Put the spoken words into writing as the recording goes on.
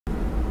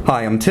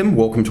Hi, I'm Tim.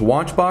 Welcome to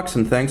Watchbox,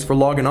 and thanks for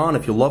logging on.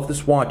 If you love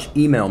this watch,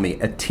 email me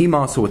at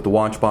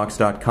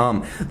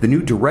tmosso@thewatchbox.com. The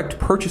new direct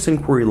purchase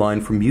inquiry line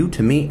from you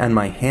to me and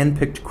my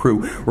hand-picked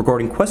crew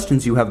regarding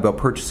questions you have about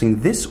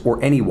purchasing this or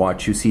any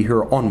watch you see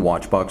here on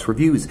Watchbox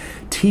Reviews.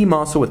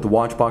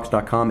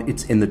 tmosso@thewatchbox.com.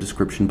 It's in the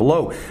description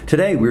below.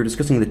 Today, we're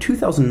discussing the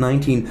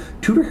 2019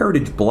 Tudor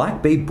Heritage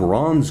Black Bay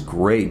Bronze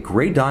Gray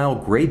dial,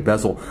 gray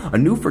bezel, a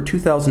new for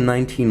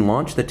 2019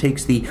 launch that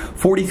takes the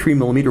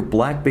 43mm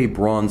Black Bay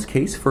bronze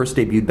case, first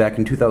debuted back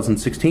in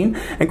 2016,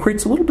 and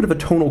creates a little bit of a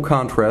tonal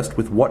contrast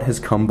with what has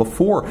come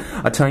before.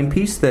 A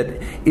timepiece that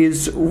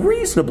is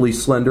reasonably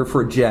slender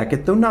for a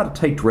jacket, though not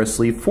a tight dress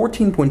sleeve,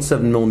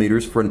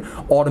 14.7mm for an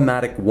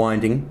automatic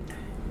winding,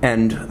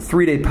 and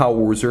 3-day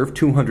power reserve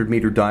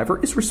 200-meter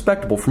diver is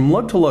respectable. From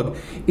lug to lug,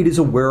 it is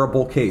a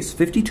wearable case.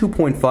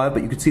 52.5,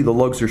 but you can see the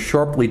lugs are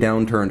sharply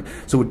downturned,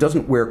 so it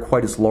doesn't wear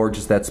quite as large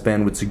as that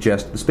span would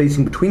suggest. The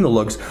spacing between the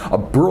lugs, a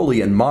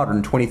burly and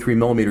modern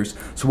 23mm.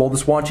 So while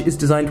this watch is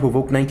designed to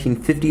evoke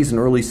 1950s and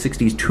early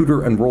 60s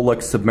Tudor and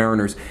Rolex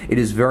Submariners, it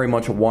is very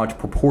much a watch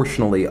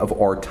proportionally of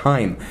our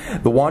time.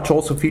 The watch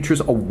also features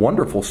a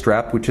wonderful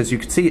strap, which, as you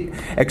can see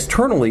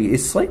externally,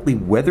 is slightly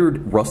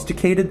weathered,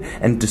 rusticated,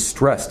 and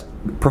distressed.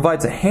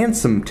 Provides a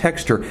handsome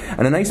texture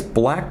and a nice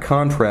black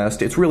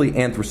contrast. It's really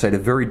anthracite, a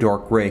very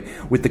dark gray,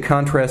 with the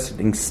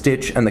contrasting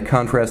stitch and the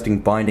contrasting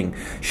binding.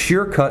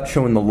 Sheer cut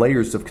showing the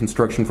layers of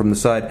construction from the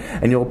side,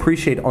 and you'll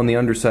appreciate on the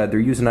underside they're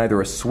using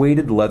either a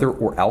suede leather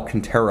or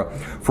Alcantara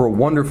for a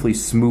wonderfully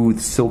smooth,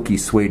 silky,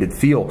 suede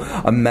feel.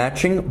 A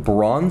matching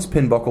bronze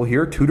pin buckle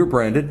here, Tudor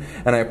branded,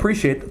 and I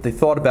appreciate that they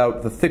thought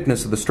about the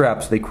thickness of the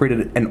straps. They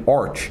created an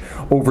arch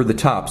over the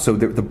top, so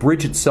the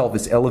bridge itself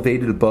is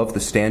elevated above the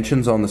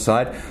stanchions on the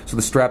side, so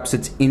the strap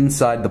sits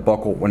inside the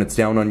buckle when it's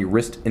down on your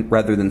wrist,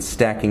 rather than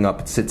stacking up.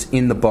 It sits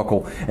in the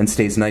buckle and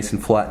stays nice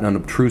and flat and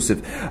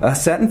unobtrusive. A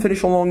satin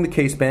finish along the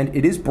case band.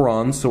 It is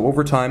bronze, so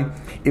over time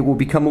it will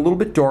become a little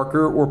bit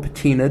darker or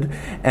patinaed,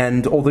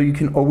 and although you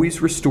can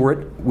always restore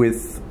it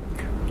with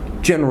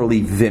generally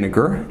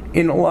vinegar,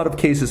 in a lot of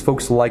cases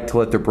folks like to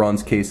let their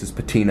bronze cases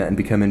patina and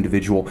become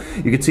individual.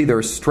 You can see there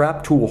are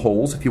strap tool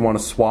holes. If you want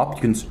to swap,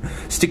 you can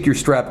stick your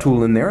strap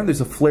tool in there, and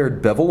there's a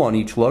flared bevel on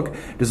each lug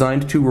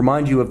designed to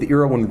remind you of the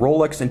era when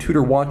Rolex and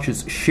Tudor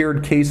watches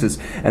shared cases,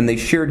 and they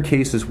shared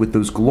cases with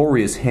those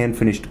glorious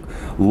hand-finished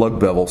lug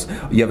bevels.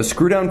 You have a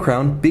screw-down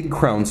crown, big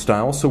crown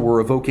style, so we're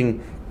evoking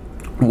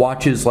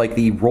watches like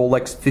the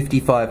Rolex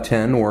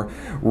 5510 or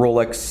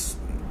Rolex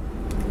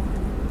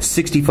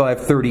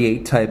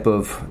 6538 type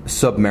of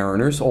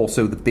Submariners,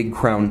 also the big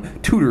crown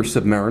Tudor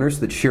Submariners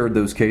that shared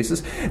those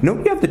cases.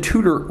 Note you have the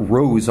Tudor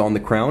rose on the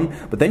crown,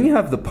 but then you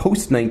have the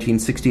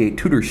post-1968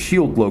 Tudor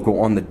Shield logo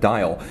on the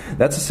dial.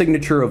 That's a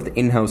signature of the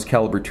in-house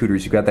caliber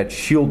Tudors. You've got that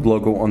Shield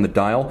logo on the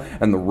dial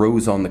and the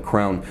rose on the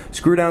crown.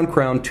 Screw-down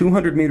crown,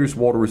 200 meters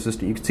water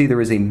resistant. You can see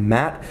there is a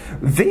matte,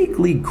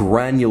 vaguely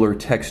granular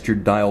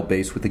textured dial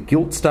base with a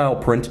gilt-style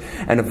print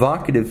and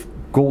evocative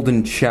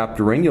golden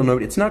chapter ring. You'll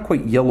note it's not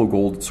quite yellow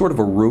gold, it's sort of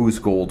a rose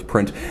gold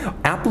print.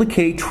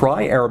 Applique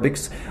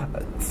tri-Arabics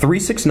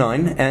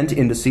 369 and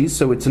indices,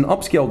 so it's an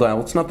upscale dial.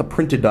 It's not the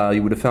printed dial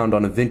you would have found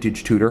on a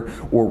vintage Tudor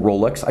or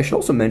Rolex. I should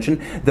also mention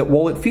that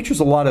while it features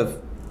a lot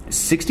of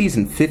 60s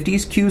and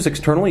 50s cues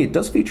externally, it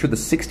does feature the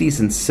 60s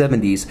and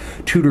 70s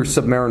Tudor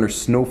Submariner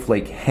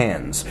snowflake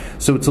hands.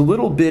 So it's a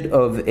little bit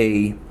of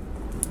a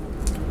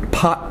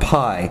pot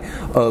pie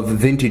of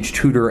vintage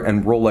Tudor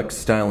and Rolex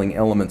styling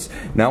elements.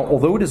 Now,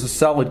 although it is a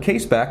solid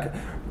case back,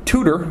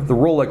 Tudor, the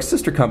Rolex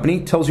sister company,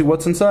 tells you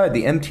what's inside.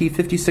 The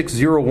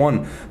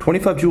MT5601,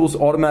 25 joules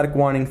automatic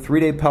winding,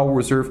 3-day power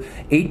reserve,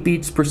 8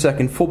 beats per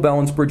second, full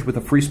balance bridge with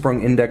a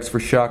free-sprung index for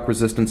shock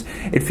resistance.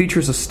 It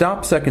features a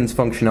stop seconds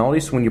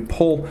functionality, so when you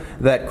pull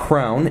that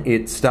crown,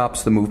 it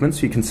stops the movement,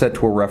 so you can set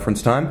to a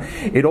reference time.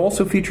 It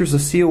also features a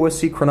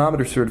COSC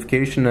chronometer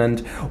certification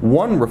and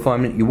one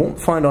refinement you won't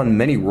find on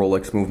many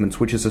Rolex movements,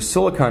 which is a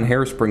silicone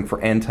hairspring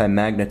for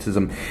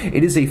anti-magnetism.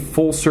 It is a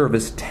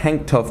full-service,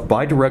 tank-tough,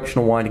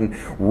 bidirectional winding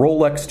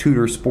Rolex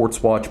Tudor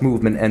sports watch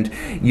movement, and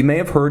you may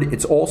have heard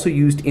it's also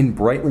used in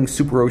Breitling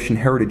Super Ocean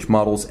Heritage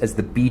models as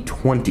the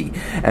B20,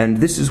 and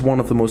this is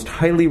one of the most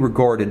highly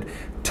regarded,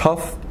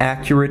 tough,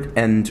 accurate,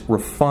 and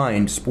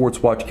refined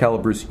sports watch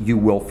calibers you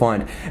will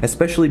find,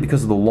 especially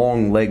because of the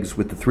long legs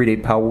with the 3-day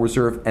power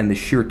reserve and the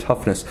sheer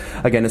toughness.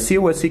 Again, a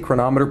COSC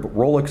chronometer, but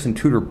Rolex and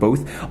Tudor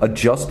both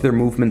adjust their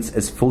movements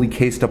as fully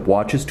cased up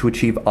watches to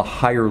achieve a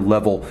higher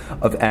level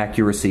of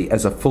accuracy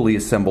as a fully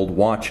assembled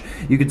watch.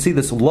 You can see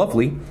this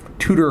lovely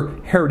Tudor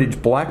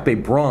Heritage Black Bay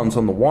Bronze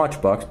on the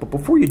watch box, but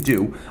before you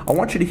do, I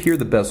want you to hear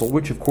the bezel,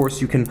 which of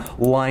course you can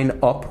line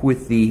up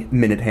with the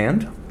minute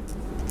hand.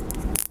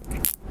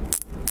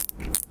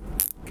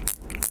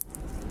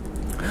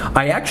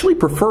 I actually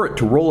prefer it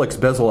to Rolex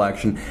bezel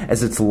action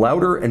as it's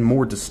louder and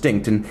more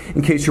distinct, and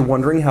in case you're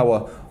wondering how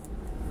a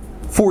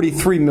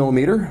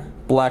 43mm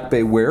Black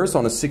Bay wears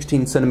on a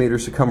 16 centimeter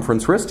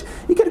circumference wrist.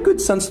 You get a good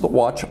sense of the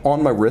watch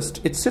on my wrist.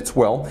 It sits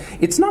well.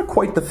 It's not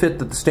quite the fit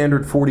that the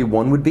standard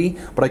 41 would be,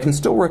 but I can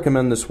still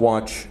recommend this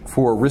watch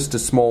for a wrist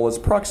as small as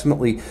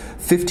approximately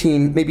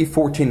 15, maybe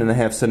 14 and a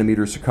half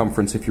centimeter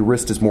circumference if your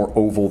wrist is more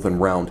oval than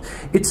round.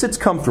 It sits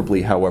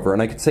comfortably, however,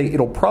 and I could say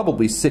it'll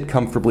probably sit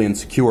comfortably and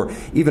secure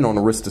even on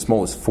a wrist as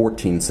small as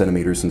 14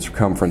 centimeters in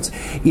circumference.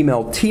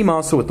 Email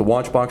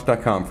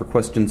tmosso@thewatchbox.com for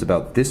questions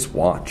about this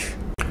watch.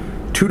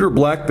 Tudor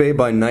Black Bay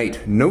by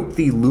night. Note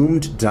the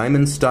loomed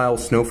diamond style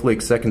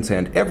snowflake seconds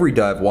hand. Every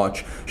dive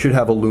watch should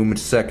have a loomed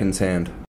seconds hand.